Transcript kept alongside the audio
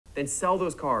then sell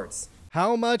those cards.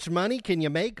 How much money can you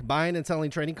make buying and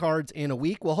selling trading cards in a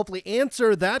week? We'll hopefully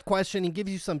answer that question and give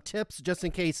you some tips just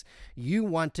in case you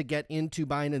want to get into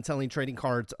buying and selling trading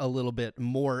cards a little bit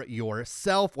more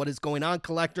yourself. What is going on,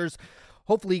 collectors?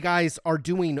 Hopefully you guys are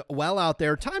doing well out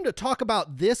there. Time to talk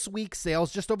about this week's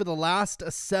sales. Just over the last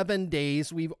 7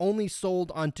 days, we've only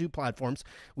sold on 2 platforms.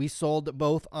 We sold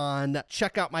both on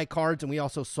Check Out My Cards and we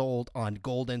also sold on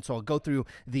Goldin. So I'll go through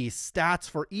the stats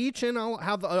for each and I'll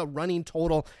have a running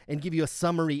total and give you a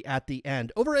summary at the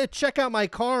end. Over at Check Out My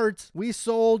Cards, we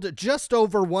sold just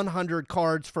over 100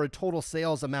 cards for a total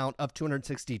sales amount of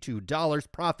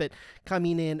 $262. Profit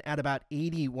coming in at about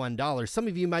 $81. Some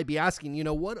of you might be asking,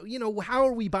 how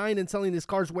are we buying and selling these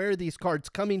cards? Where are these cards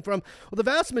coming from? Well, the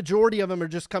vast majority of them are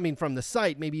just coming from the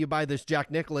site. Maybe you buy this Jack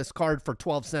Nicklaus card for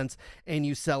 12 cents and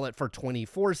you sell it for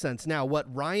 24 cents. Now,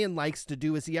 what Ryan likes to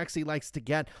do is he actually likes to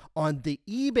get on the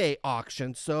eBay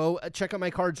auction. So Check Out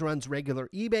My Cards runs regular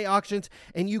eBay auctions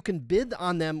and you can bid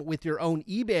on them with your own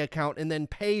eBay account and then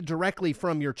pay directly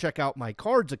from your Check Out My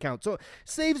Cards account. So it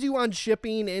saves you on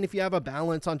shipping, and if you have a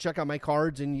balance on Check Out My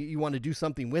Cards and you want to do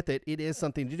something with it, it is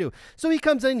something to do. So he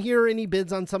comes in here and he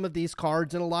bids on some of these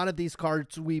cards, and a lot of these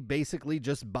cards we basically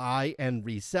just buy and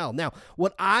resell. Now,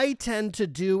 what I tend to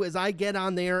do is I get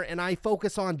on there and I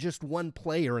focus on just one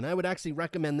player, and I would actually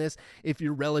recommend this if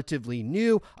you're relatively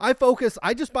new. I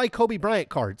just buy Kobe Bryant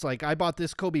cards. Like I bought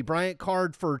this Kobe Bryant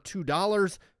card for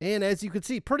 $2, and as you can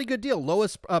see, pretty good deal.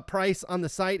 Lowest price on the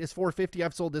site is $4.50.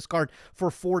 I've sold this card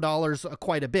for $4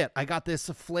 quite a bit. I got this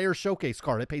Flair Showcase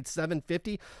card. I paid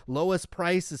 $7.50. Lowest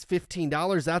price is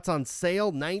 $15. That's on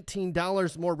sale. $19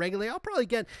 more regularly. I'll probably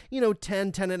get,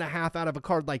 10 and a half out of a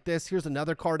card like this. Here's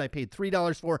another card I paid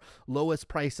 $3 for. Lowest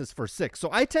price is for $6. So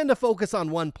I tend to focus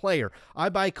on one player. I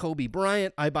buy Kobe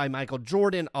Bryant. I buy Michael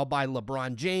Jordan. I'll buy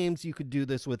LeBron James. You could do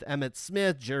this with Emmitt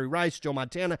Smith, Jerry Rice, Joe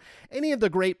Montana, any of the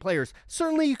great players.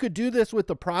 Certainly you could do this with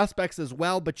the prospects as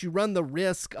well, but you run the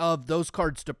risk of those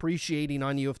cards depreciating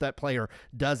on you if that player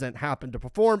doesn't happen to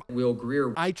perform. Will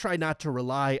Greer. I try not to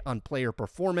rely on player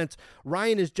performance.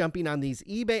 Ryan is jumping on these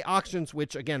eBay auctions,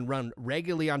 which again run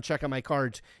regularly on Check Out My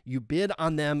Cards. You bid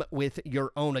on them with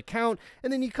your own account,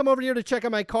 and then you come over here to Check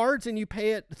Out My Cards and you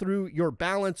pay it through your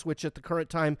balance, which at the current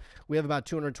time we have about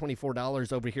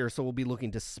 $224 over here, so we'll be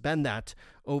looking to spend that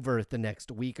over the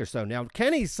next week or so. Now,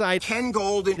 Kenny's site, Ken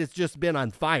Goldin, has just been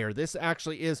on fire. This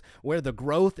actually is where the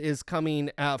growth is coming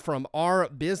from our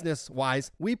business-wise.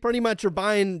 We pretty much are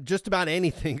buying just about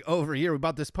anything over here. We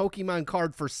bought this Pokemon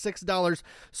card for $6,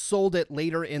 sold it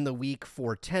later in the week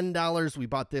for $10. We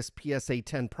bought this PSA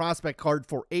 10 prospect card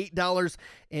for $8,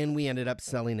 and we ended up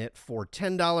selling it for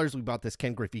 $10. We bought this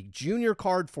Ken Griffey Jr.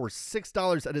 card for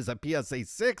 $6. That is a PSA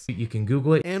 6. You can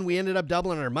Google it. And we ended up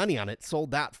doubling our money on it. Sold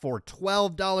that for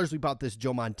 $12. We bought this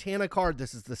Joe Montana card.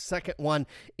 This is the second one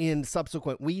in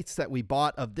subsequent weeks that we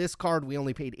bought of this card. We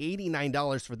only paid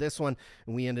 $89 for this one,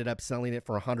 and we ended up selling it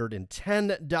for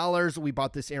 $110. We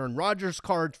bought this Aaron Rodgers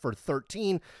card for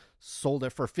 $13. Sold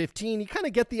it for $15. You kind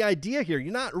of get the idea here.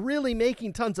 You're not really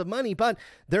making tons of money, but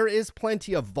there is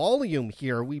plenty of volume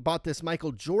here. We bought this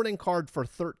Michael Jordan card for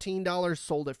 $13,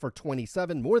 sold it for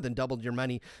 $27, more than doubled your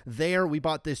money there. We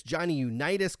bought this Johnny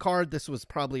Unitas card. This was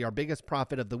probably our biggest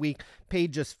profit of the week.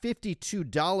 Paid just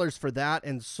 $52 for that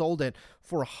and sold it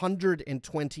for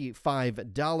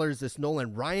 $125. This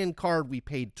Nolan Ryan card, we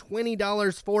paid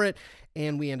 $20 for it,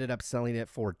 and we ended up selling it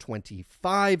for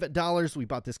 $25. We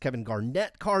bought this Kevin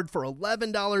Garnett card for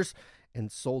 $11 and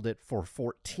sold it for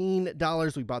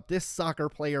 $14. We bought this soccer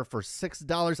player for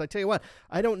 $6. I tell you what,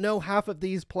 I don't know half of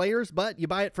these players, but you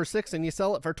buy it for $6 and you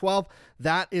sell it for $12.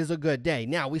 That is a good day.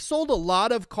 Now, we sold a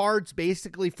lot of cards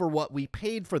basically for what we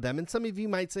paid for them. And some of you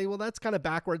might say, well, that's kind of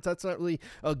backwards. That's not really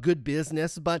a good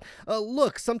business. But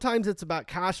look, sometimes it's about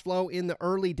cash flow in the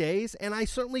early days. And I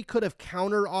certainly could have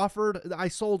counter offered. I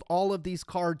sold all of these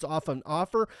cards off an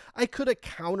offer. I could have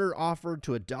counter offered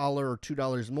to $1 or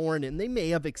 $2 more, and they may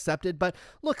have accepted. But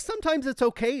look, sometimes it's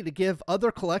okay to give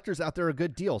other collectors out there a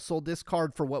good deal. Sold this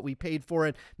card for what we paid for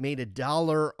it, made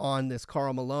 $1 on this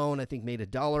Karl Malone, I think made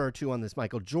 $1 or $2 on this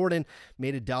Michael Jordan,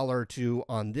 made $1 or $2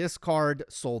 on this card,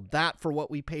 sold that for what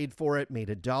we paid for it, made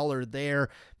 $1 there,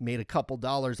 made a couple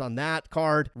dollars on that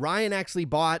card. Ryan actually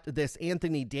bought this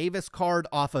Anthony Davis card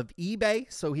off of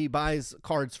eBay, so he buys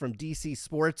cards from DC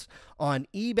Sports on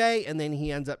eBay, and then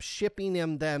he ends up shipping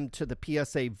them to the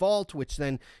PSA Vault, which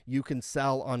then you can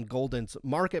sell on Goldin's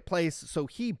marketplace. So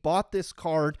he bought this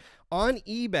card on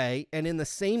eBay, and in the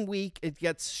same week it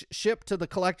gets shipped to the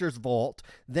collector's vault.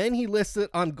 Then he lists it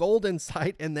on Goldin's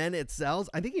site, and then it sells.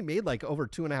 I think he made like over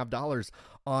 $2.50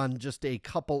 on just a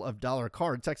couple of dollar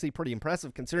cards. It's actually pretty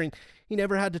impressive considering he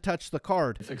never had to touch the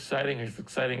card. It's exciting, it's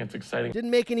exciting, it's exciting. Didn't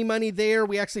make any money there.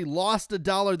 We actually lost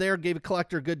 $1 there, gave a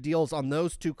collector good deals on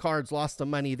those two cards, lost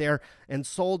some money there, and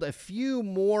sold a few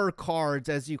more cards,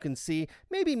 as you can see,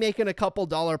 maybe making a couple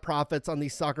dollar profits on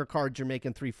these soccer cards. You're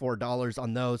making $3, $4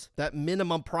 on those. That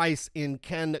minimum price in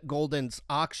Ken Goldin's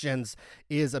auctions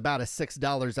is about a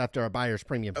 $6 after a buyer's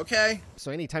premium. Okay.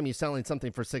 So anytime you're selling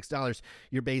something for $6,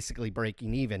 you're basically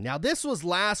breaking even. Now, this was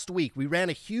last week. We ran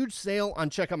a huge sale on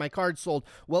Check Out My Cards, sold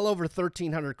well over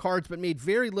 1,300 cards, but made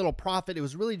very little profit. It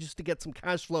was really just to get some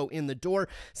cash flow in the door.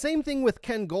 Same thing with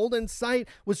Ken Goldin's site,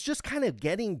 was just kind of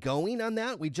getting going on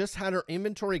that. We just had our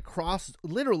inventory crossed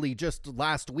literally just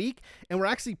last week, and we're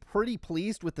actually pretty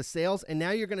pleased with the sales, and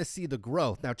now you're going to see the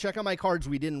growth. Now, Check Out My Cards,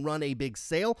 we didn't run a big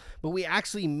sale, but we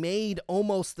actually made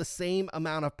almost the same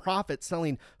amount of profit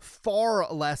selling far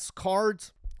less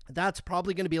cards. That's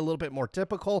probably going to be a little bit more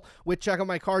typical with Check Out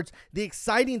My Cards. The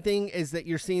exciting thing is that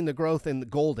you're seeing the growth in the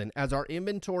Goldin as our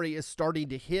inventory is starting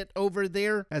to hit over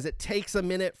there, as it takes a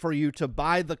minute for you to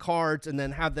buy the cards and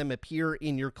then have them appear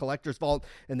in your collector's vault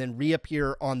and then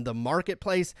reappear on the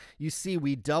marketplace. You see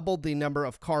we doubled the number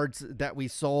of cards that we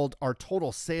sold. Our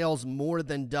total sales more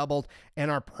than doubled,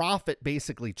 and our profit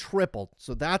basically tripled.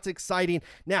 So that's exciting.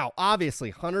 Now, obviously,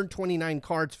 129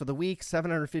 cards for the week,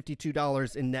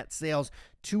 $752 in net sales,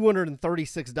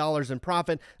 $236 in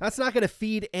profit. That's not going to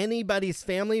feed anybody's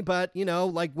family, but you know,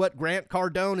 like what Grant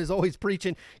Cardone is always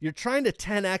preaching, you're trying to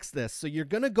 10x this. So you're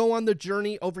going to go on the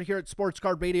journey over here at Sports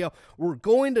Card Radio. We're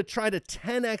going to try to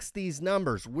 10x these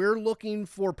numbers. We're looking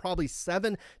for probably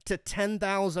 $7,000 to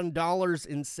 $10,000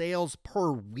 in sales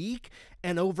per week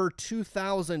and over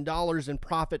 $2,000 in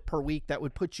profit per week. That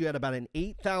would put you at about an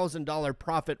 $8,000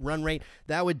 profit run rate.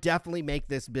 That would definitely make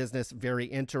this business very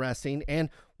interesting, and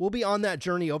we'll be on that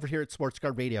journey over here at Sports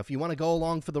Card Radio. If you want to go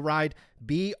along for the ride,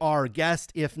 be our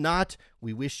guest. If not,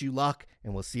 we wish you luck,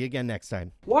 and we'll see you again next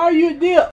time. Why are you a dip?